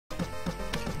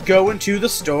going to the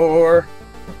store.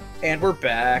 And we're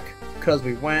back. Because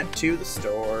we went to the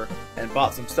store and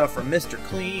bought some stuff from Mr.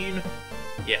 Clean.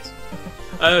 Yes.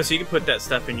 Oh, so you can put that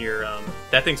stuff in your,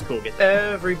 that thing's cool. Get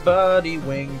that. Everybody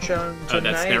Wang Chung tonight.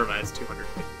 Oh, that's, never mind. It's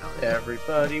 $250.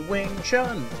 Everybody Wang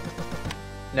Chung.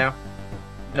 No.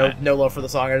 No love for the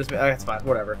song. That's fine.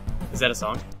 Whatever. Is that a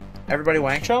song? Everybody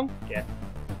Wang Chung? Yeah.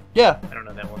 Yeah. I don't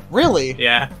know that one. Really?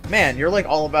 Yeah. Man, you're like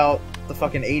all about the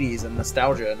fucking 80s and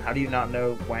nostalgia, and how do you not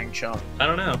know Wang Chung? I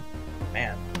don't know.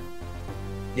 Man.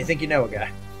 You think you know a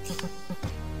guy?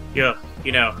 Yeah,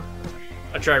 you know,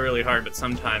 I try really hard, but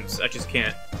sometimes I just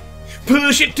can't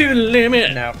push it to the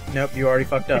limit. No, nope, you already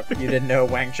fucked up. You didn't know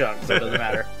Wang Chung, so it doesn't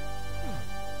matter.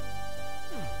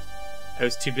 I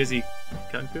was too busy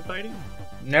kung fu fighting.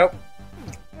 Nope.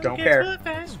 Don't care.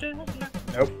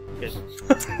 Nope. Good.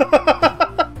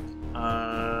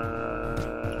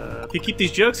 If you keep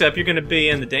these jokes up, you're gonna be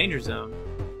in the danger zone.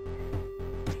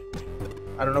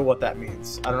 I don't know what that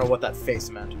means. I don't know what that face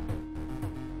meant.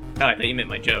 Oh, I thought you meant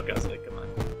my joke. I was like, come on.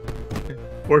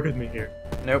 Work with me here.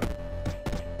 Nope.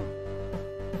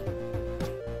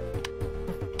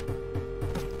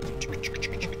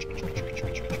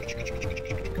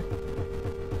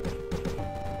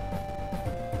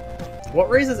 What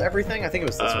raises everything? I think it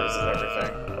was this raises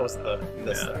everything. What was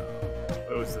this thing?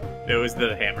 It was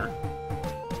the hammer.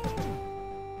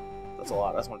 That's a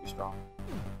lot. I just want to be strong.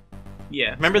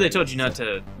 Yeah. Remember they told you not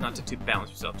to balance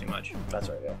yourself too much. That's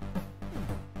right, yeah.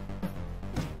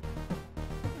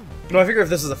 No, I figure if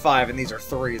this is a 5 and these are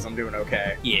 3s, I'm doing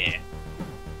okay. Yeah.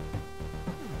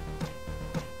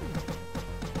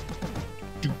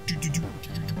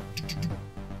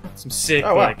 Some sick,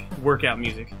 like, workout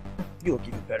music. You look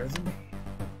even better than me.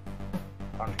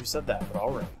 I don't know who said that, but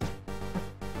alright.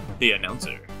 The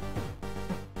announcer.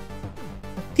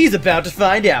 He's about to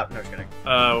find out! No, just kidding.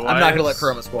 I'm not gonna let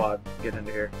Chroma Squad get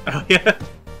into here. Oh, yeah.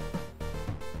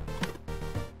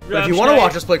 But if you want to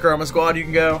watch us play Chroma Squad, you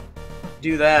can go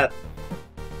do that.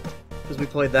 Because we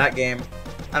played that game.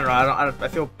 I don't know, I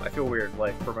feel weird,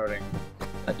 like, promoting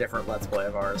a different Let's Play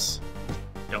of ours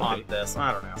on this.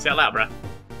 I don't know. Sell out, bro.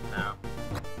 No.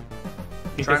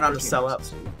 Try not to sell out,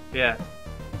 Steve. Yeah.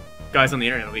 Guys on the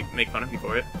internet will make fun of you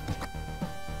for it.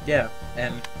 Yeah,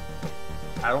 and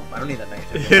I don't need that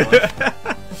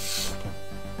negativity.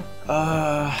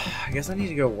 I guess I need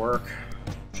to go work.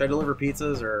 Should I deliver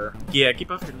pizzas or? Yeah,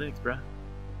 keep off your legs, bro.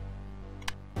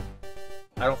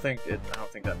 I don't think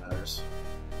that matters.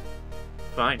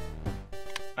 Fine.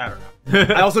 I don't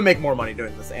know. I also make more money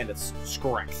doing this, and it's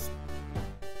strength.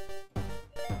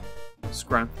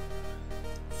 Scrump.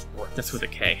 That's with a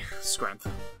K. Scrump.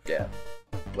 Yeah,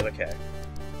 with a K.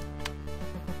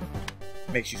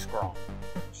 Makes you strong.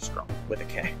 Strong. With a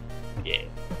K. Yeah.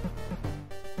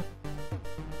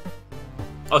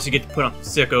 Also, you get to put on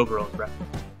sick overalls, bro.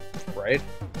 Right?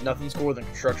 Nothing's cooler than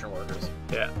construction workers.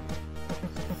 Yeah.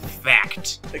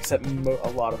 Fact. Except a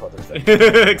lot of other things.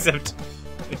 except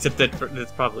that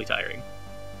that's probably tiring.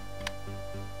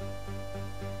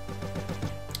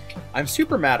 I'm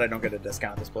super mad I don't get a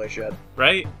discount at this place yet.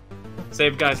 Right?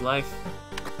 Save guy's life.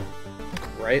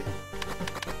 Right?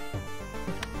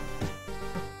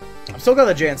 I'm still got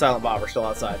the Jay and Silent Bob are still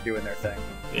outside doing their thing.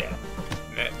 Yeah.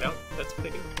 No, that's what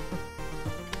they do.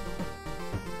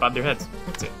 Bob their heads.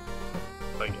 That's it.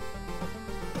 Like it.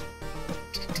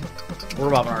 We're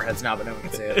bobbing our heads now, but no one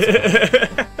can see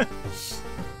it. So.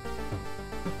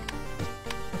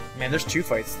 Man, there's 2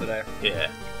 fights today. Yeah.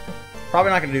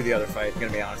 Probably not going to do the other fight,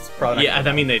 gonna be honest. Probably not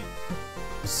I mean, they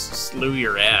slew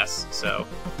your ass, so...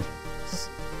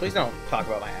 Please don't talk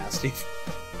about my ass, Steve.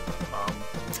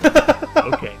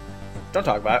 Okay. Don't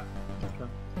talk about it.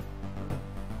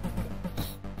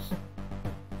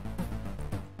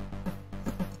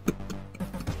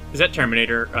 Is that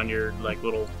Terminator on your, like,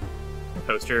 little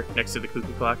poster next to the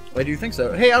cuckoo clock? I do think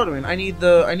so. Hey, Alduin, I need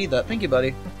that. Thank you,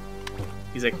 buddy.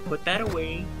 He's like, put that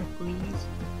away, please.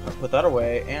 I'll put that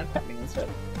away and pet me instead.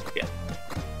 Yeah.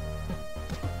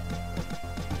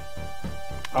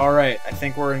 Alright, I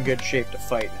think we're in good shape to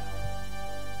fight now.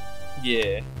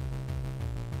 Yeah.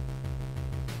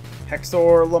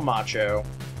 Hexor Lamacho.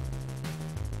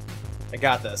 I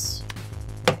got this.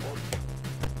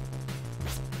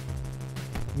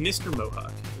 Mr.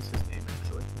 Mohawk is his name,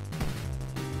 actually.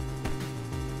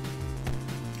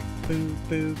 Boo,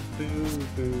 boo, boo,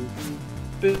 boo,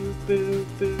 boo, boo,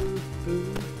 boo,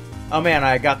 boo. Oh man,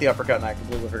 I got the uppercut and I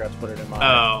completely forgot to put it in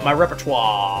my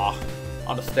repertoire.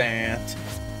 Understand?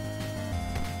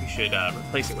 You should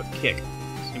replace it with kick.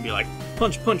 It's gonna be like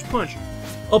punch, punch, punch,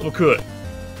 uppercut.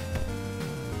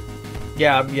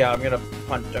 Yeah, I'm gonna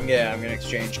punch. I'm gonna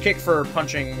exchange kick for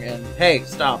punching and hey,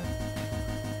 stop.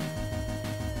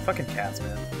 Fucking cats,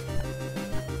 man.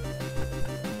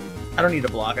 I don't need to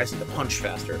block, I just need to punch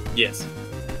faster. Yes.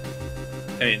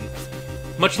 I mean,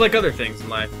 much like other things in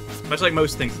life. Much like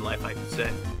most things in life, I would say.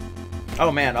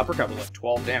 Oh man, uppercut was like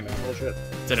 12 damage. Holy shit.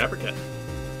 It's an uppercut.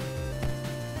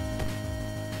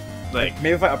 Like,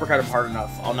 maybe if I uppercut him hard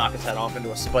enough, I'll knock his head off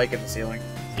into a spike in the ceiling.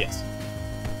 yes.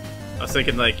 I was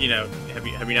thinking, like, you know, have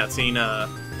you not seen, have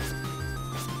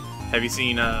you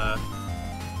seen,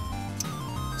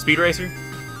 Speed Racer?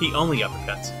 He only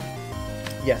uppercuts.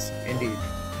 Yes, indeed.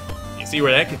 You see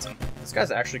where that gets him. This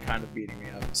guy's actually kind of beating me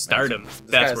up. Stardom. This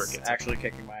That's guy's where it gets him. actually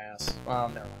kicking my ass. Well,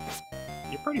 never mind.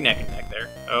 You're pretty neck and neck there.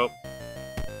 Oh.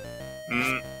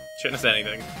 Shouldn't have said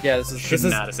anything. Yeah, this is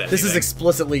This is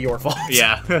explicitly your fault.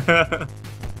 Yeah.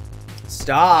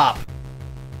 Stop.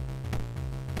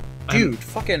 Dude,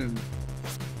 fucking.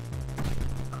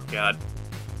 Oh god.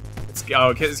 It's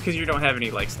because you don't have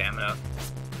any like stamina.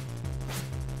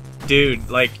 Dude,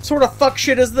 like, What sort of fuck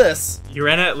shit is this? you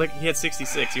ran at, like, he had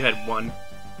 66, you had 1.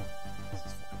 This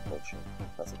is fucking bullshit.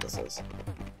 That's what this is.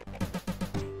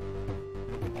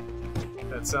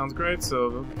 That sounds great,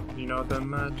 so you know what that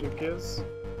magic is?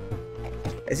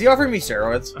 Is he offering me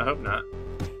steroids? I hope not.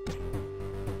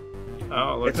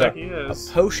 Oh, it looks It's like he is.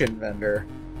 A potion vendor.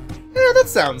 Yeah, that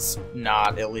sounds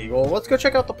not illegal. Let's go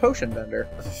check out the potion vendor.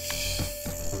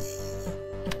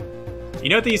 You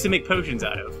know what they used to make potions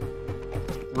out of?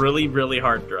 Really, really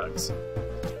hard drugs.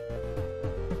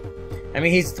 I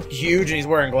mean, he's huge and he's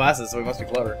wearing glasses, so he must be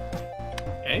clever.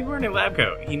 And he's wearing a lab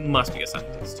coat. He must be a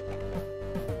scientist.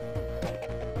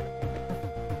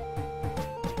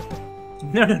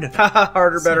 No, no, no.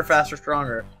 Harder, better, faster,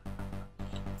 stronger.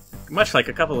 Much like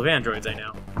a couple of androids I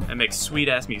know. That make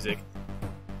sweet-ass music.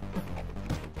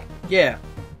 Yeah.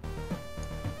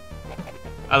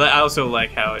 I also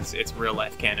like how it's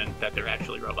real-life canon that they're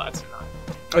actually robots and not.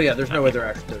 Oh yeah, there's no way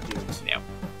they're dudes. Yeah.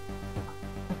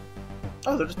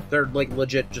 Oh, they're like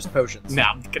legit just potions. No,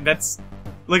 that's...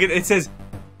 Look, it says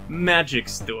magic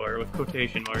store with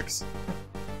quotation marks.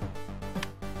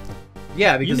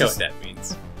 Yeah, because You know what that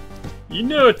means. You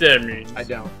know what that means. I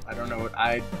don't. I don't know what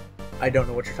I don't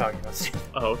know what you're talking about, Steve.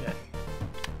 Oh, okay.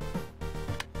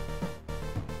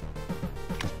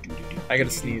 I gotta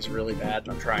sneeze really bad.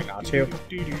 I'm trying not to.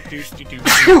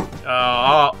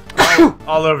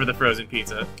 All over the frozen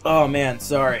pizza. Oh man,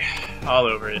 sorry. All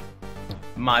over it.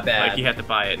 My bad. Like you have to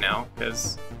buy it now,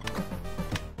 because...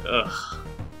 Ugh.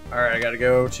 Alright, I gotta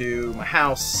go to my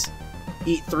house,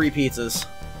 eat 3 pizzas,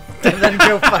 and then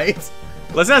go fight.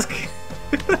 Let's ask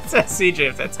CJ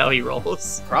if that's how he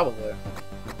rolls. Probably.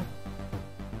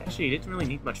 Actually, he didn't really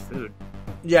need much food.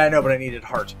 Yeah, I know, but I needed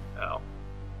heart. Oh.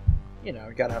 You know,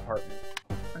 you gotta have heart.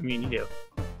 I mean, you do.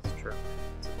 It's true.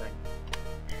 It's a thing.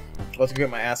 Let's go get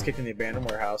my ass kicked in the abandoned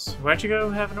warehouse. Why don't you go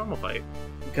have a normal fight?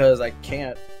 Because I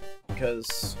can't.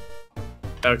 Because...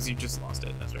 Oh, because you just lost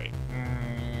it. That's right.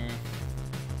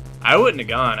 I wouldn't have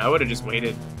gone. I would have just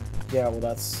waited. Yeah, well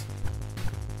that's...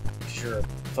 Because you're a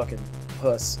fucking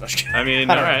puss. I mean,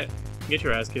 I don't alright. Get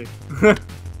your ass kicked.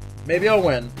 Maybe I'll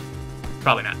win.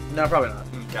 Probably not. No, probably not.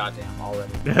 Goddamn,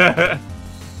 already.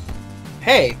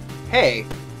 Hey! Hey!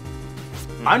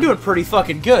 I'm doing pretty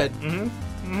fucking good.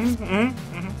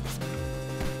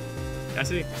 I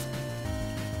see.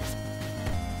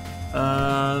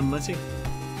 Let's see.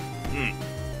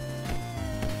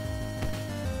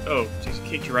 Oh, just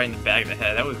kicked you right in the back of the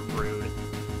head. That was rude.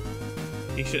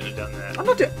 He shouldn't have done that. I'm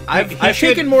not doing... I've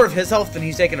taken more of his health than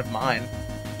he's taken of mine.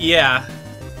 Yeah.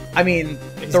 I mean,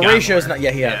 He's the got ratio's more. not...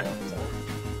 Yeah, he had Yeah. one. So.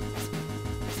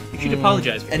 You should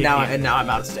apologize for And taking now, it. and now I'm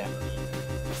out of stamina.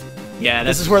 Yeah,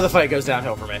 This is where the fight goes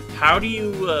downhill for me. How do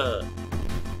you,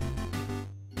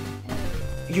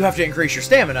 You have to increase your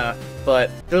stamina, but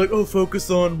they're like, oh,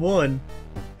 focus on one,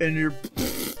 and you're...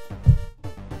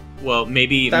 Well,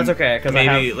 maybe... That's okay, because I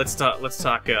Maybe, have... let's talk,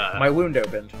 My wound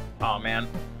opened. Oh, man.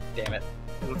 Damn it.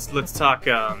 Let's talk,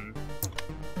 Oh,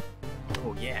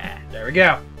 yeah. There we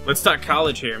go. Let's talk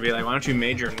college here and be like, why don't you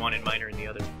major in one and minor in the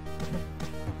other?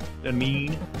 I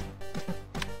mean...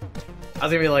 I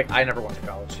was gonna be like, I never went to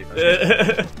college, Steve.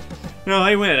 No,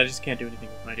 I went. I just can't do anything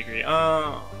with my degree.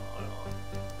 Wow,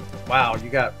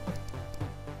 you got...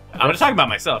 I'm gonna talk about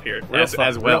myself here as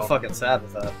well. Real fucking sad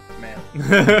with that, man.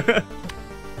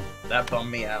 That bummed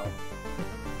me out.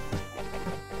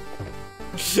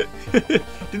 Did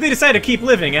they decide to keep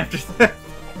living after that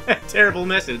terrible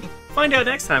message? Find out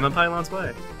next time on Pylons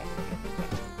Way.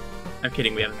 I'm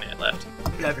kidding, we have a minute left.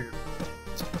 Yeah, I figured.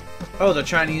 Oh, the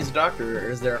Chinese doctor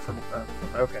is there from...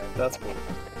 okay, that's cool.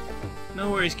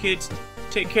 No worries, kids.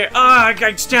 Take care. Ah,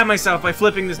 I stabbed myself by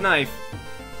flipping this knife.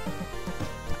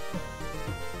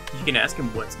 You can ask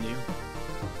him what's new.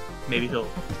 Maybe he'll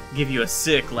give you a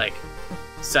sick, like,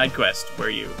 side quest where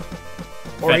you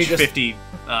Or he fetch just- 50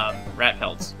 rat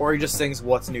pelts. Or he just sings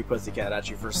 "What's New, Pussycat" at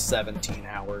you for 17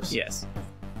 hours. Yes.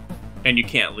 And you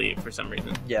can't leave for some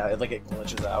reason. Yeah, it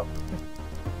glitches out.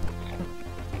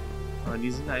 Oh, and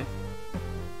use a knife.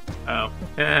 Oh.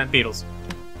 Beetles.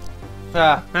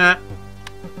 Ah,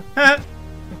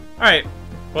 Alright.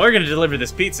 Well, we're gonna deliver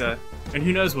this pizza, and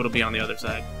who knows what'll be on the other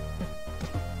side.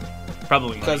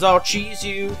 Probably money. cause I'll cheese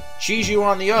you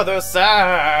on the other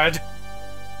side.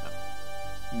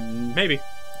 Maybe.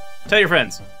 Tell your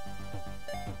friends.